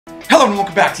Hello and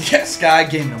welcome back to Yes Guy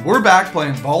Gaming. We're back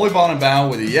playing Volleyball Unbound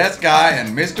with the Yes Guy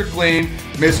and Mr. Clean.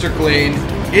 Mr. Clean,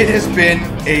 it has been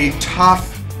a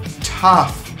tough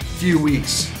few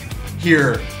weeks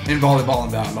here in Volleyball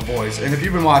Unbound, my boys. And if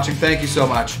you've been watching, thank you so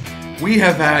much. We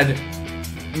have had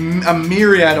a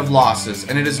myriad of losses,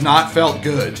 and it has not felt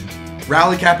good.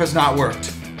 Rally cap has not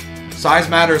worked. Size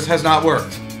matters has not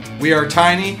worked. We are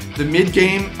tiny. The mid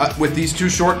game with these two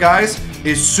short guys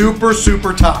is super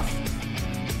tough.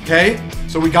 Okay?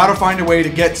 So we gotta find a way to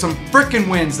get some frickin'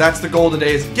 wins. That's the goal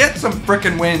today, is get some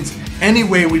frickin' wins any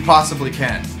way we possibly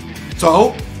can.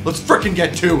 So, let's frickin'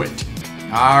 get to it.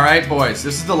 Alright, boys.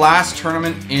 This is the last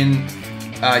tournament in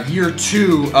year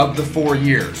 2 of the 4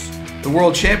 years. The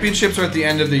World Championships are at the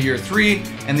end of the year 3,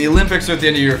 and the Olympics are at the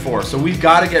end of year 4. So we've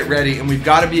got to get ready, and we've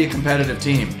got to be a competitive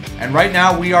team. And right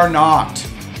now, we are not.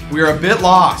 We are a bit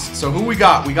lost. So who we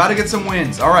got? We got to get some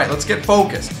wins. Alright, let's get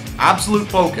focused. Absolute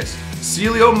focus.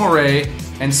 Celio Moret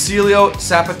and Celio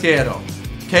Zapatero.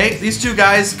 Okay, these two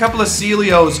guys, a couple of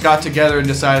Celios got together and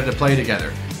decided to play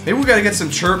together. Maybe we got to get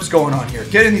some chirps going on here.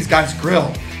 Get in these guys'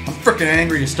 grill. I'm freaking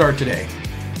angry to start today.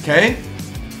 Okay?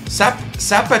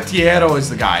 Zapatero is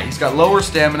the guy. He's got lower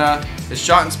stamina. His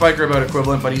shot and spike are about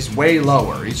equivalent, but he's way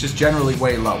lower. He's just generally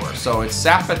way lower. So it's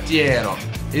Zapatero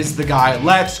is the guy.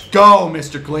 Let's go,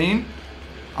 Mr. Clean.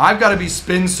 I've got to be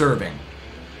spin serving.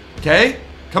 Okay?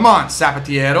 Come on,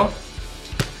 Zapatero.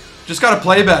 Just got to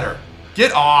play better.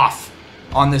 Get off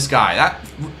on this guy.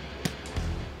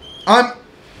 No,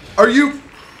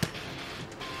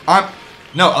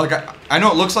 like I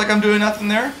know it looks like I'm doing nothing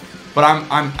there, but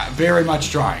I'm very much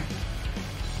trying.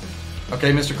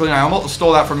 Okay, Mr. Clean, I almost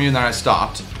stole that from you and then I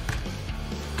stopped.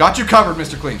 Got you covered,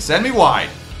 Mr. Clean. Send me wide.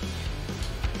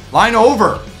 Line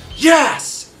over.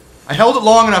 Yes! I held it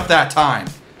long enough that time.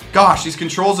 Gosh, these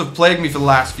controls have plagued me for the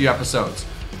last few episodes.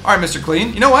 All right, Mr.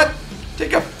 Clean, you know what?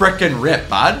 Take a frickin' rip,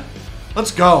 bud. Let's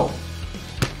go.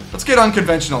 Let's get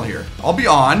unconventional here. I'll be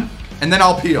on, and then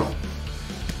I'll peel.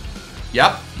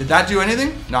 Yep. Did that do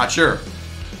anything? Not sure.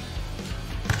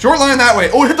 Short line that way.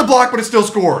 Oh, it hit the block, but it still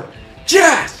scored.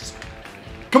 Yes!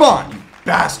 Come on, you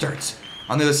bastards.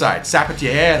 On the other side.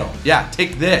 Zapatero. Yeah,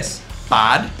 take this,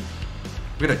 bud.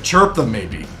 We're gonna chirp them,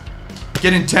 maybe.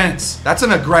 Get intense. That's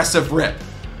an aggressive rip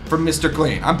from Mr.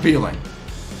 Clean. I'm peeling.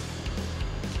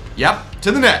 Yep,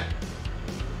 to the net.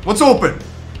 What's open?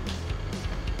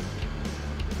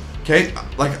 Okay,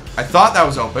 like, I thought that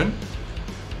was open.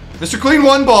 Mr. Clean,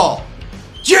 one ball.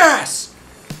 Yes!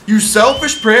 You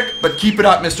selfish prick, but keep it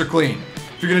up, Mr. Clean.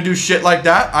 If you're gonna do shit like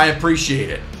that, I appreciate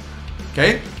it.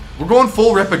 Okay? We're going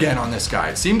full rip again on this guy.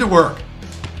 It seemed to work.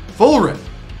 Full rip.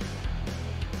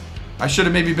 I should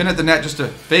have maybe been at the net just to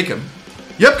fake him.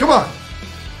 Yep, come on.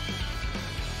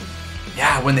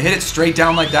 Yeah, when they hit it straight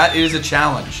down like that, it is a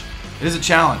challenge. It is a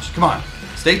challenge. Come on.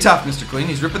 Stay tough, Mr. Clean.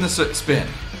 He's ripping the spin.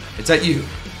 It's at you.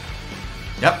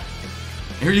 Yep.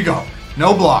 Here you go.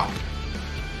 No block.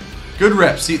 Good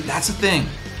rip. See, that's the thing.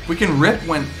 We can rip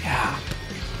when... Yeah.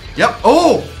 Yep.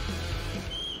 Oh!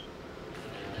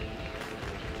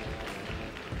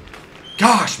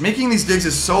 Gosh, making these digs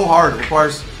is so hard. It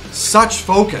requires such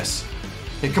focus.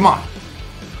 Hey, come on.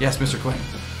 Yes, Mr. Clean.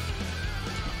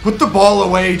 Put the ball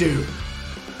away, dude.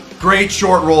 Great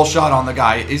short roll shot on the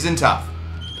guy. He's in tough.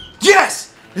 Yes!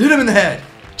 Hit him in the head.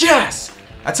 Yes!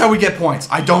 That's how we get points.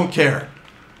 I don't care.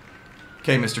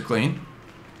 Okay, Mr. Clean.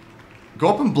 Go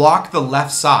up and block the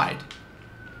left side.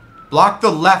 Block the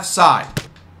left side.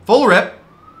 Full rip.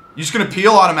 You just going to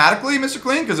peel automatically, Mr.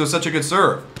 Clean? Because it was such a good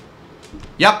serve.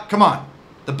 Yep, come on.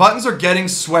 The buttons are getting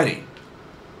sweaty.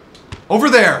 Over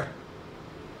there.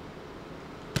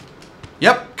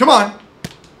 Yep, come on.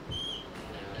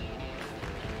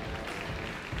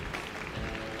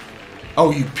 Oh,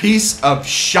 you piece of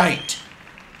shite.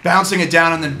 Bouncing it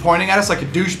down and then pointing at us like a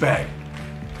douchebag.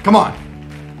 Come on.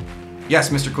 Yes,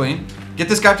 Mr. Clean. Get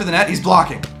this guy to the net. He's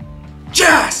blocking.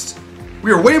 Yes!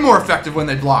 We are way more effective when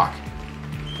they block.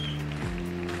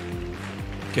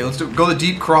 Okay, let's go the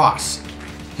deep cross.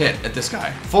 Hit at this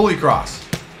guy. Fully cross.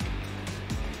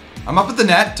 I'm up at the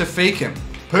net to fake him.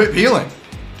 Peeling.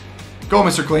 Go,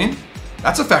 Mr. Clean.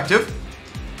 That's effective.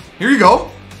 Here you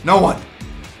go. No one.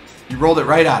 You rolled it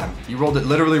right at him. You rolled it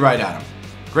literally right at him.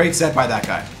 Great set by that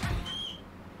guy.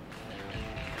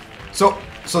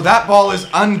 So that ball is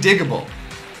undiggable,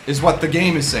 is what the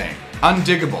game is saying.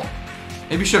 Undiggable.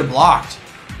 Maybe you should have blocked.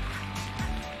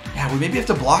 Yeah, we maybe have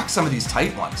to block some of these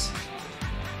tight ones.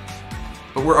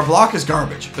 But our block is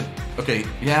garbage. But, okay,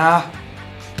 yeah.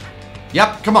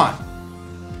 Yep, come on.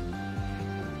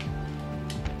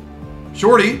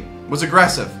 Shorty was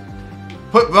aggressive.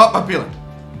 I'm peeling.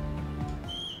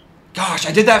 Gosh,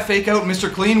 I did that fake out and Mr.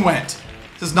 Clean went.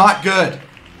 This is not good.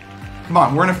 Come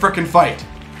on, we're in a frickin' fight.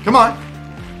 Come on.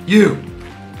 You.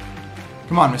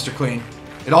 Come on, Mr. Clean.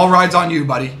 It all rides on you,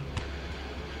 buddy.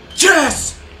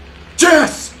 Jess!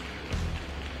 Jess!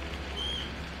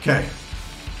 Okay.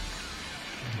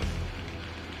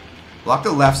 Block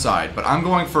the left side, but I'm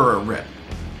going for a rip.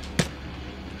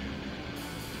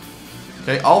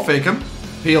 Okay, I'll fake him.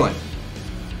 Peeling.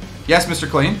 Yes, Mr.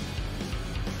 Clean.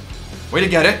 Way to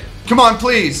get it. Come on,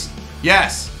 please.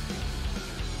 Yes.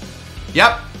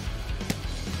 Yep.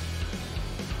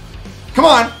 Come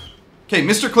on. Okay,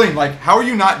 Mr. Clean, like, how are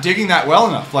you not digging that well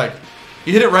enough? Like,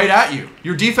 he hit it right at you.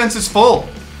 Your defense is full.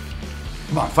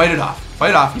 Come on, fight it off. Fight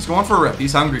it off. He's going for a rip.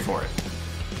 He's hungry for it.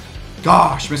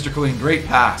 Gosh, Mr. Clean, great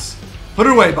pass. Put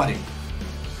it away, buddy.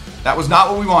 That was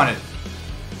not what we wanted.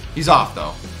 He's off,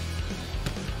 though.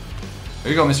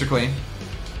 There you go, Mr. Clean.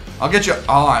 I'll get you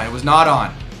on. It was not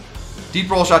on. Deep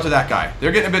roll shot to that guy.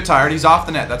 They're getting a bit tired. He's off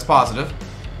the net. That's positive.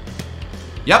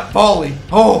 Yep, volley.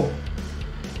 Oh.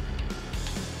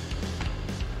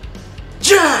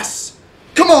 Yes!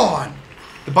 Come on!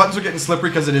 The buttons are getting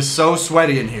slippery because it is so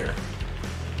sweaty in here.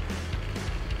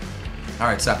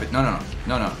 Alright, Sap it. No.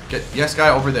 Get yes guy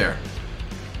over there.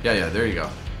 Yeah, there you go.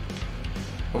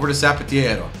 Over to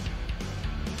Sapatiero.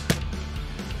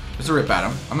 There's a rip at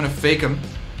him. I'm gonna fake him.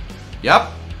 Yep.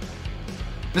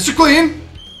 Mr. Clean!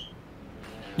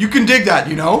 You can dig that,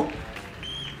 you know?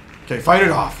 Okay, fight it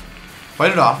off.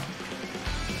 Fight it off.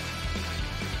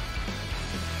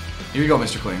 Here you go,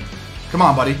 Mr. Clean. Come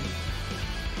on, buddy.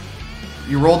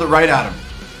 You rolled it right at him.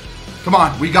 Come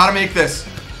on, we gotta make this.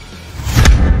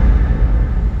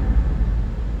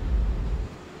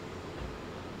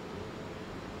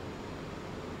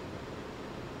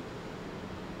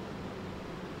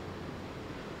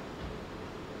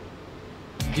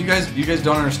 You guys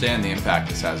don't understand the impact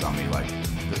this has on me. Like,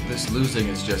 this losing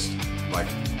is just, like,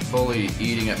 fully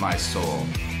eating at my soul.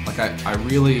 Like, I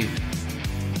really...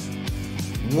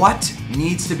 What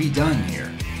needs to be done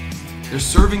here? They're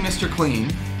serving Mr. Clean.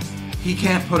 He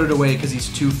can't put it away because he's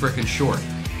too frickin' short.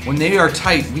 When they are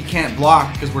tight, we can't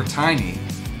block because we're tiny.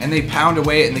 And they pound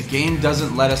away and the game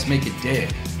doesn't let us make a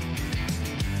dig.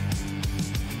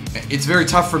 It's very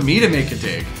tough for me to make a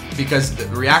dig because the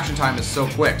reaction time is so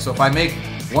quick. So if I make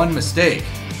one mistake,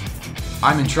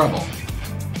 I'm in trouble.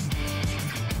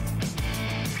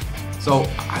 So,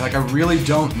 I really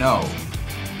don't know.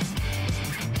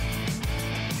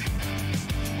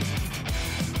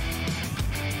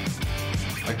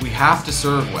 Like, we have to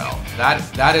serve well.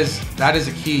 That is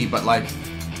a key, but like,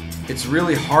 it's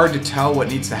really hard to tell what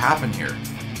needs to happen here.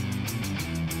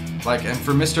 Like, and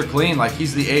for Mr. Clean, like,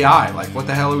 he's the AI. Like, what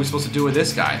the hell are we supposed to do with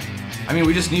this guy? I mean,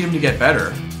 we just need him to get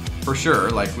better, for sure.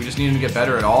 Like, we just need him to get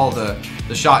better at all the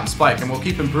shot and spike, and we'll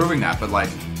keep improving that, but like,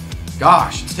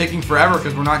 gosh, it's taking forever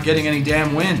because we're not getting any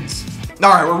damn wins.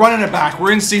 Alright, we're running it back.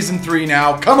 We're in Season 3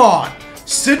 now. Come on!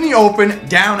 Sydney Open,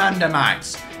 down under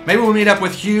mates. Maybe we'll meet up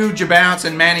with Hugh Jabounce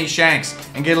and Manny Shanks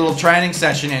and get a little training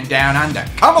session in down under.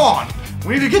 Come on!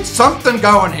 We need to get something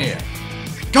going here.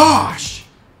 Gosh!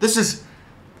 This is...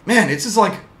 Man, it's just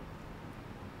like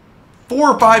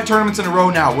 4 or 5 tournaments in a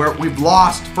row now where we've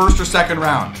lost first or second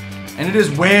round. And it is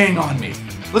weighing on me.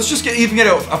 Let's just even get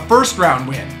a first round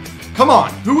win. Come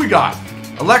on, who we got?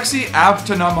 Alexei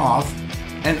Avtanamov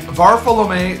and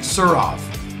Varfolomei Surov.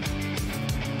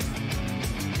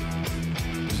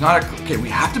 There's not a... Okay, we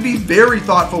have to be very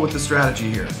thoughtful with the strategy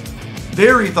here.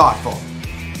 Very thoughtful.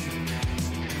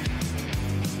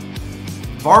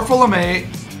 Varfolomei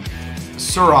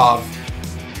Surov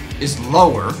is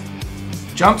lower.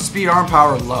 Jump speed, arm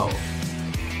power, low.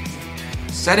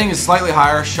 Setting is slightly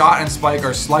higher. Shot and spike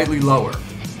are slightly lower.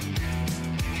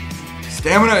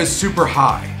 Stamina is super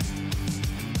high.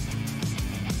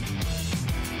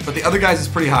 But the other guy's is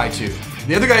pretty high too.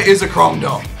 The other guy is a Chrome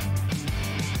Dome.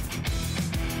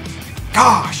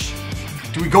 Gosh!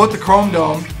 Do we go with the Chrome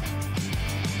Dome?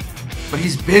 But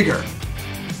he's bigger.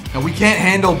 No, we can't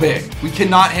handle big. We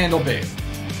cannot handle big.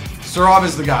 Surov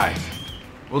is the guy.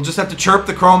 We'll just have to chirp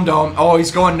the Chrome Dome. Oh, he's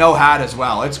going no hat as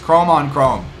well. It's Chrome on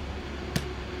Chrome.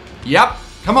 Yep.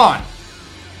 Come on.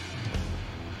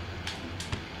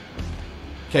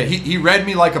 Okay, he read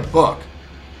me like a book.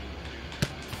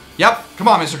 Yep. Come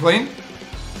on, Mr. Clean.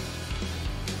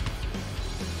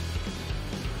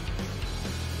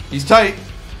 He's tight.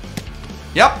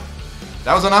 Yep.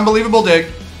 That was an unbelievable dig.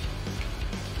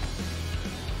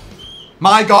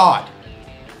 My God.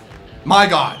 My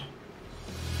God.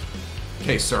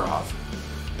 Okay, Surov.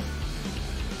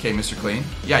 Okay, Mr. Clean.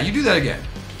 Yeah, you do that again.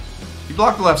 You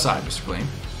block the left side, Mr. Clean.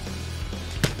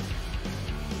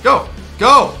 Go.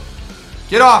 Go.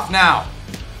 Get off now.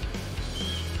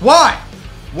 Why?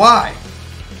 Why?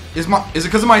 Is it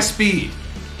because of my speed?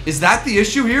 Is that the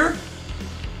issue here?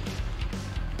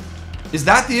 Is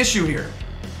that the issue here?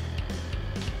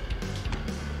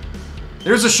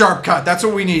 There's a sharp cut. That's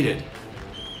what we needed.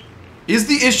 Is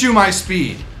the issue my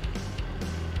speed?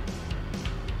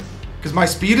 Because my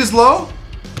speed is low?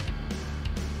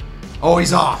 Oh,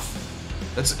 he's off.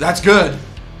 That's good.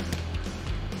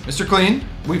 Mr. Clean,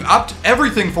 we've upped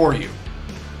everything for you.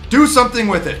 Do something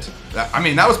with it. I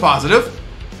mean, that was positive.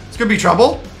 It's gonna be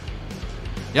trouble.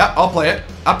 Yeah, I'll play it.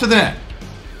 Up to the net.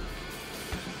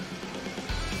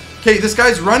 Okay, this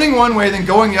guy's running one way, then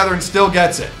going the other and still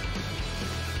gets it.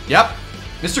 Yep.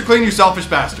 Mr. Clean, you selfish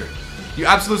bastard. You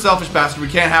absolute selfish bastard. We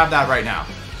can't have that right now.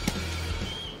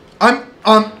 I'm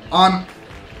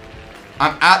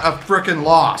at a frickin'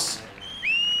 loss.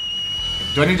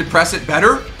 Do I need to press it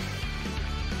better?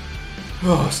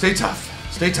 Oh, stay tough.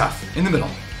 Stay tough. In the middle.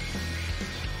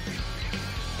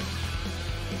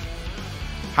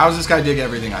 How does this guy dig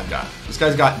everything I've got? This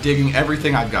guy's got digging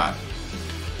everything I've got.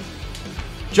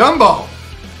 Jumbo!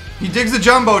 He digs the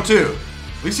jumbo too.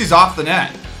 At least he's off the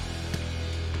net.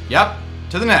 Yep,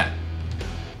 to the net.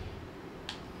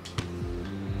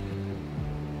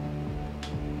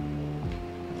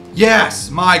 Yes!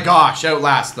 My gosh,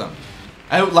 outlast them.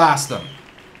 Outlast them.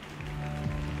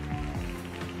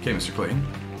 Okay, Mr. Clean.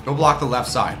 Go block the left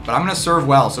side. But I'm going to serve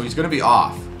well, so he's going to be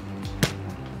off.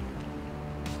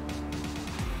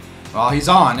 Well, he's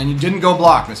on, and you didn't go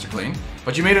block, Mr. Clean.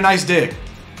 But you made a nice dig.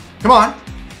 Come on.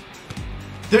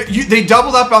 They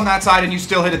doubled up on that side, and you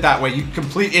still hit it that way. You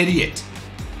complete idiot.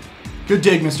 Good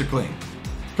dig, Mr. Clean.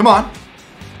 Come on.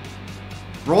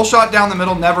 Roll shot down the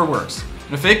middle never works.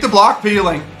 Gonna fake the block,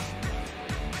 peeling.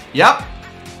 Yep.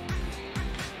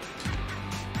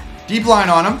 Deep line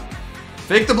on him.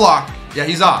 Fake the block. Yeah,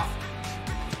 he's off.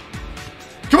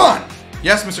 Come on.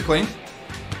 Yes, Mr. Clean.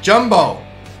 Jumbo.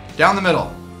 Down the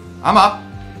middle. I'm up.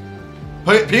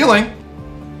 Peeling.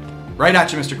 Right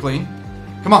at you, Mr. Clean.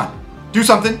 Come on. Do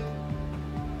something.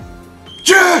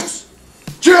 Yes!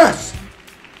 Yes!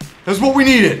 That's what we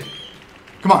needed.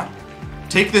 Come on.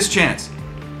 Take this chance.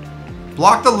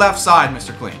 Block the left side,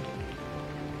 Mr. Clean.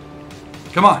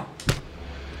 Come on.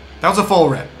 That was a full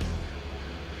rip.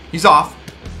 He's off.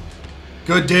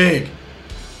 Good dig.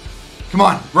 Come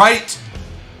on. Right.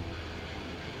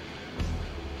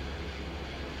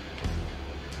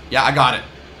 Yeah, I got it.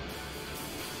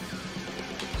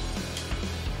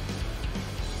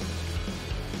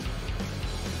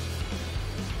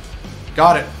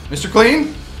 Got it. Mr.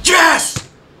 Clean? Yes!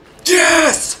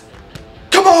 Yes!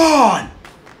 Come on!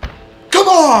 Come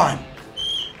on!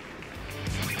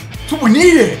 That's what we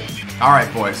needed!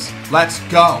 Alright, boys. Let's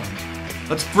go.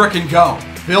 Let's frickin' go.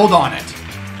 Build on it.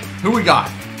 Who we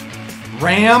got?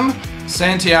 Ram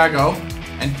Santiago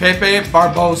and Pepe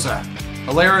Barbosa.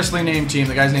 Hilariously named team.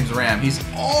 The guy's name's Ram. He's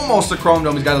almost a chrome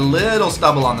dome. He's got a little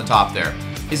stubble on the top there.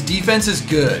 His defense is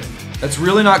good. That's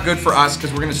really not good for us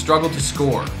because we're going to struggle to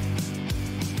score.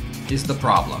 Is the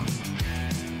problem.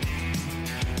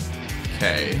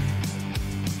 Okay.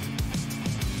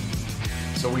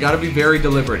 So we got to be very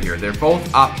deliberate here. They're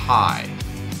both up high.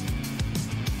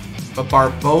 But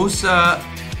Barbosa,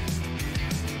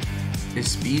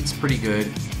 his speed's pretty good.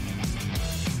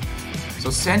 So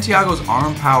Santiago's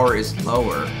arm power is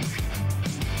lower.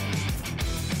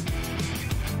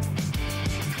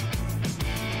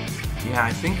 Yeah,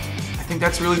 I think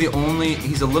that's really the only.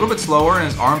 He's a little bit slower and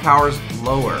his arm power is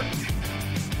lower.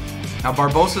 Now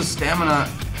Barbosa's stamina,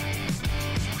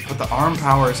 but the arm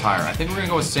power is higher. I think we're gonna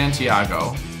go with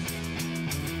Santiago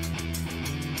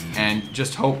and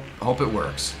just hope it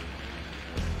works.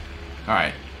 All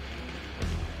right.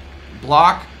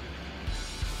 Block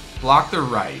the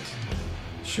right.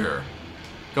 Sure.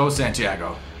 Go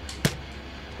Santiago.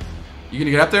 You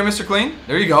gonna get up there, Mr. Clean?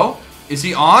 There you go. Is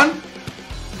he on?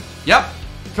 Yep.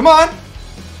 Come on.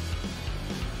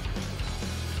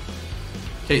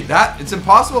 Okay, it's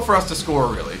impossible for us to score,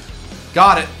 really.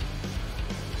 Got it.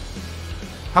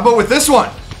 How about with this one?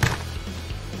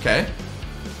 Okay.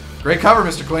 Great cover,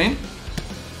 Mr. Clean.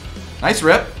 Nice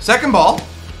rip. Second ball.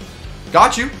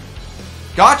 Got you.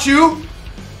 Got you.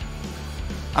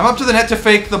 I'm up to the net to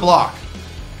fake the block.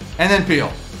 And then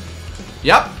peel.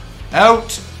 Yep.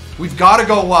 Out. We've got to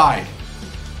go wide.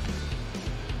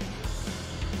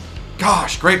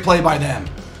 Gosh, great play by them.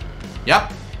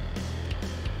 Yep.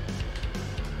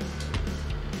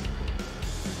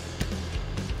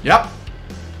 Yep.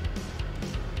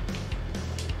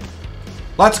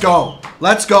 Let's go.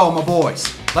 Let's go, my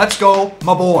boys. Let's go,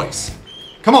 my boys.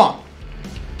 Come on.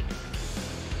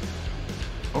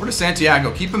 Over to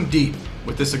Santiago. Keep him deep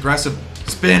with this aggressive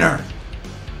spinner.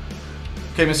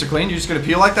 Okay, Mr. Clean, you just going to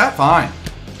peel like that? Fine.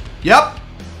 Yep.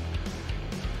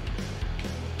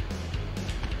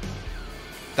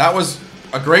 That was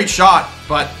a great shot,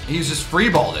 but he's just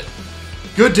free-balled it.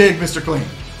 Good dig, Mr. Clean.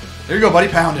 There you go, buddy.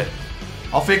 Pound it.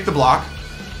 I'll fake the block.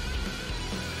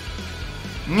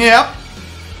 Yep.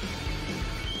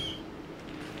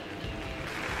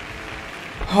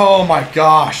 Oh my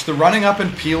gosh. The running up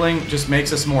and peeling just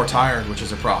makes us more tired, which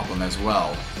is a problem as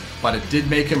well. But it did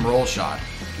make him roll shot,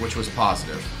 which was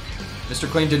positive. Mr.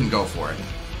 Clean didn't go for it.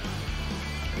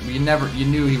 You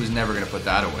knew he was never going to put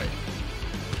that away.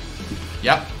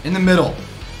 Yep, in the middle.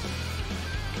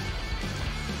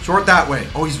 Short that way.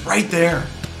 Oh, he's right there.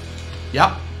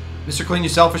 Yep. Mr. Clean, you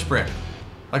selfish prick.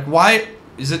 Like, why?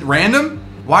 Is it random?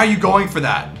 Why are you going for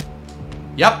that?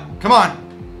 Yep, come on.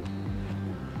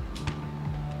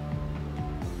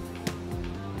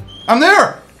 I'm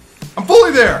there. I'm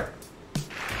fully there.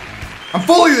 I'm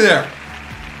fully there.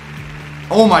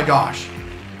 Oh my gosh.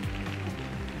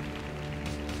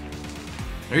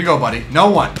 There you go, buddy. No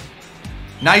one.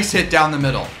 Nice hit down the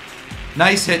middle.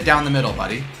 Nice hit down the middle,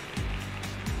 buddy.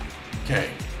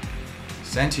 Okay.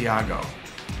 Santiago.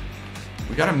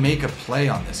 We gotta make a play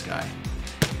on this guy.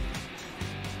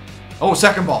 Oh,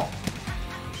 second ball.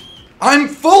 I'm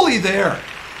fully there.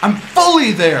 I'm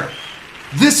fully there.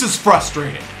 This is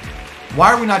frustrating.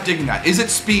 Why are we not digging that? Is it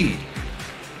speed?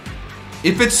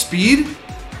 If it's speed,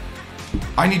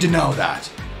 I need to know that.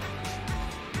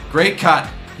 Great cut.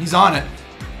 He's on it.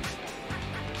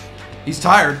 He's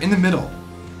tired. In the middle.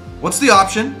 What's the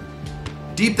option?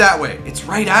 Deep that way. It's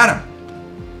right at him.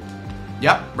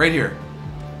 Yep, right here.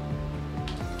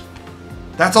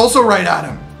 That's also right at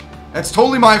him. That's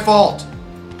totally my fault.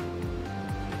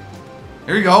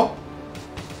 Here you go.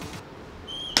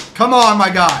 Come on, my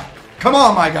guy. Come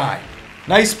on, my guy.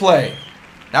 Nice play.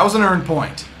 That was an earned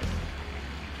point.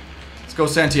 Let's go,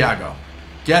 Santiago.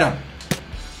 Get him.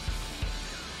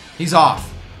 He's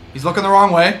off. He's looking the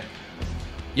wrong way.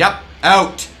 Yep,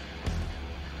 out.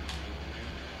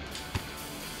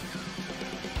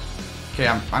 Okay,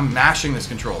 I'm mashing this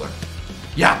controller.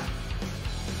 Yeah.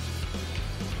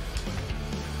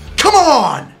 Come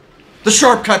on! The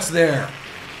sharp cut's there.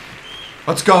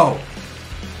 Let's go.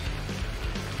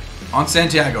 On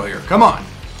Santiago here. Come on.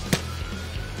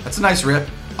 That's a nice rip.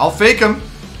 I'll fake him.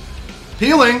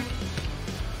 Peeling.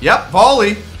 Yep,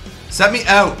 volley. Set me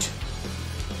out.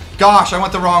 Gosh, I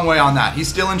went the wrong way on that. He's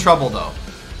still in trouble, though.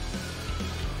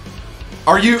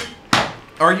 Are you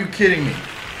kidding me?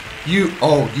 You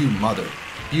mother.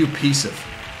 You piece of...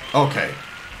 Okay.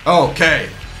 Okay.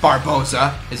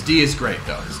 Barbosa. His D is great,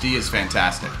 though. His D is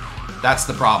fantastic. That's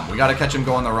the problem. We got to catch him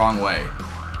going the wrong way.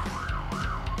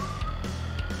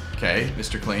 Okay,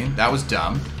 Mr. Clean. That was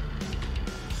dumb.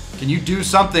 Can you do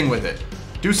something with it?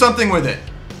 Do something with it.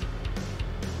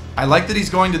 I like that he's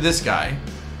going to this guy.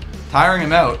 Tiring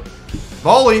him out.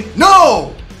 Volley.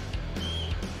 No!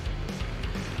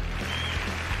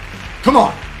 Come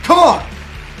on. Come on.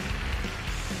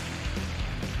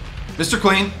 Mr.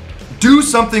 Clean, do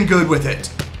something good with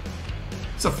it.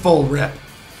 It's a full rip.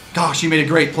 Gosh, he made a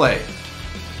great play.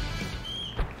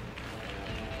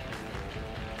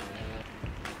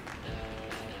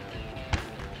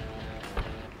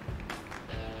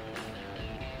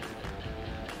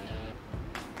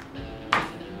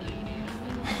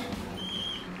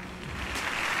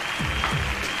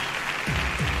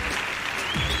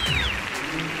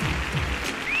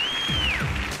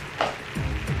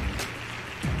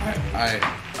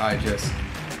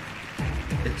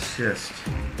 It's just,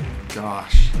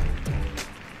 gosh,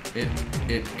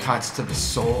 it cuts to the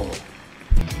soul.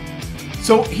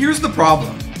 So here's the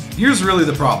problem. Here's really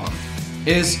the problem,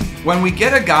 is when we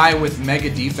get a guy with mega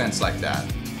defense like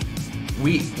that,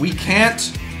 we can't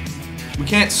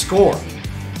score.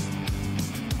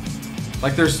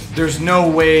 Like there's no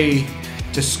way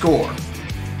to score.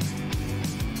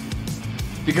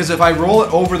 Because if I roll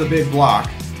it over the big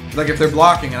block, like if they're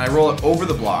blocking and I roll it over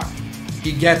the block,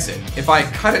 he gets it. If I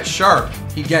cut it sharp,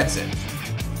 he gets it.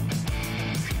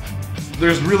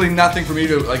 There's really nothing for me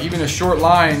to, like even a short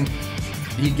line,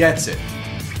 he gets it.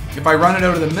 If I run it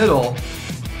out of the middle,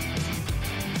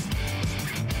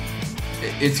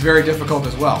 it's very difficult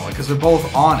as well, because they're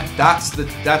both on it. That's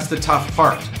the tough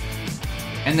part.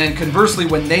 And then conversely,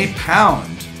 when they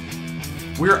pound,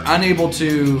 we're unable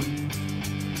to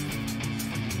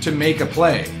make a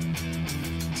play.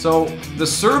 So the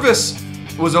service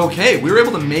was okay. We were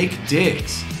able to make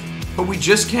digs, but we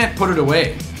just can't put it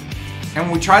away. And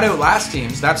when we try to outlast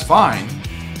teams, that's fine,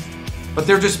 but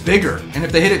they're just bigger. And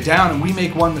if they hit it down and we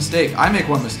make one mistake, I make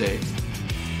one mistake,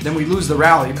 then we lose the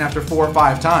rally even after 4 or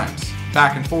 5 times,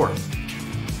 back and forth.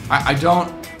 I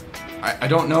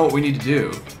don't know what we need to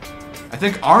do. I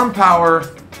think arm power,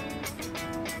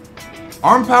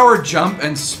 jump,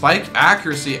 and spike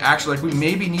accuracy, actually, like, we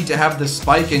maybe need to have the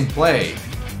spike in play.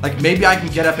 Like, maybe I can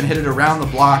get up and hit it around the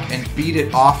block and beat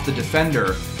it off the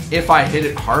defender if I hit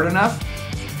it hard enough,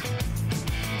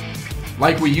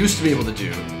 like we used to be able to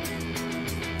do.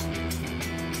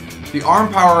 The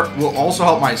arm power will also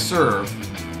help my serve.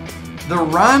 The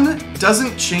run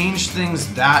doesn't change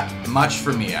things that much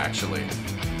for me, actually,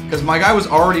 because my guy was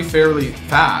already fairly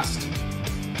fast.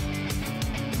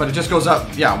 But it just goes up,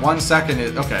 yeah, 1 second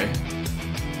is, okay.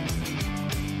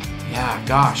 Yeah,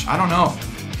 gosh, I don't know.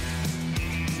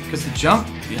 Because the jump,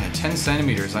 yeah, 10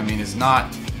 centimeters, I mean, is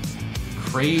not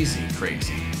crazy.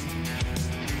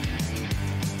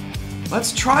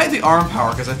 Let's try the arm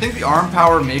power, because I think the arm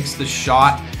power makes the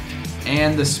shot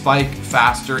and the spike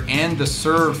faster and the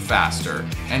serve faster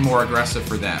and more aggressive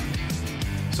for them.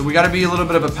 So we got to be a little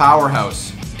bit of a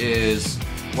powerhouse is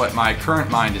what my current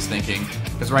mind is thinking,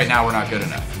 because right now we're not good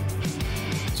enough.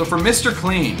 So for Mr.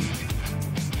 Clean,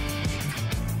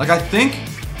 like, I think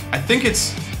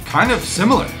it's kind of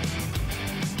similar.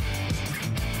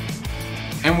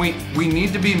 And we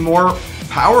need to be more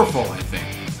powerful, I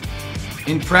think,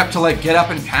 in prep to, like, get up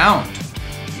and pound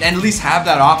and at least have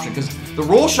that option, because the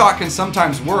roll shot can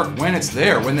sometimes work when it's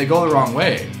there, when they go the wrong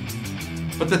way.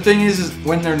 But the thing is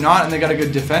when they're not and they got a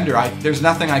good defender, there's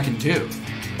nothing I can do.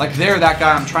 Like there, that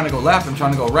guy, I'm trying to go left, I'm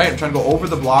trying to go right, I'm trying to go over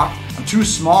the block. I'm too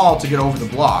small to get over the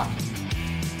block.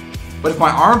 But if my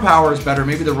arm power is better,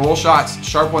 maybe the roll shots,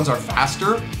 sharp ones, are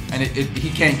faster, and he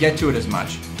can't get to it as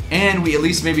much. And we at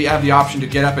least maybe have the option to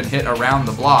get up and hit around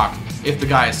the block if the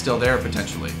guy is still there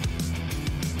potentially.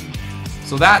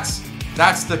 So that's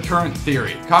the current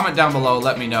theory. Comment down below,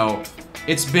 let me know.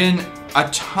 It's been a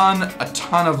ton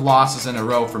of losses in a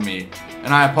row for me,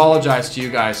 and I apologize to you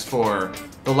guys for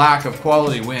the lack of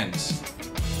quality wins.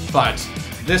 But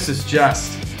this is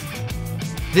just,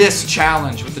 this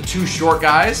challenge with the two short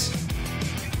guys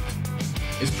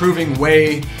is proving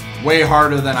way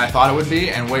harder than I thought it would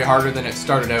be, and way harder than it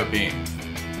started out being.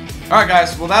 Alright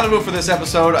guys, well that'll do it for this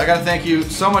episode. I gotta thank you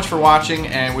so much for watching,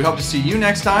 and we hope to see you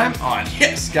next time on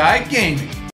Yes Guy Gaming.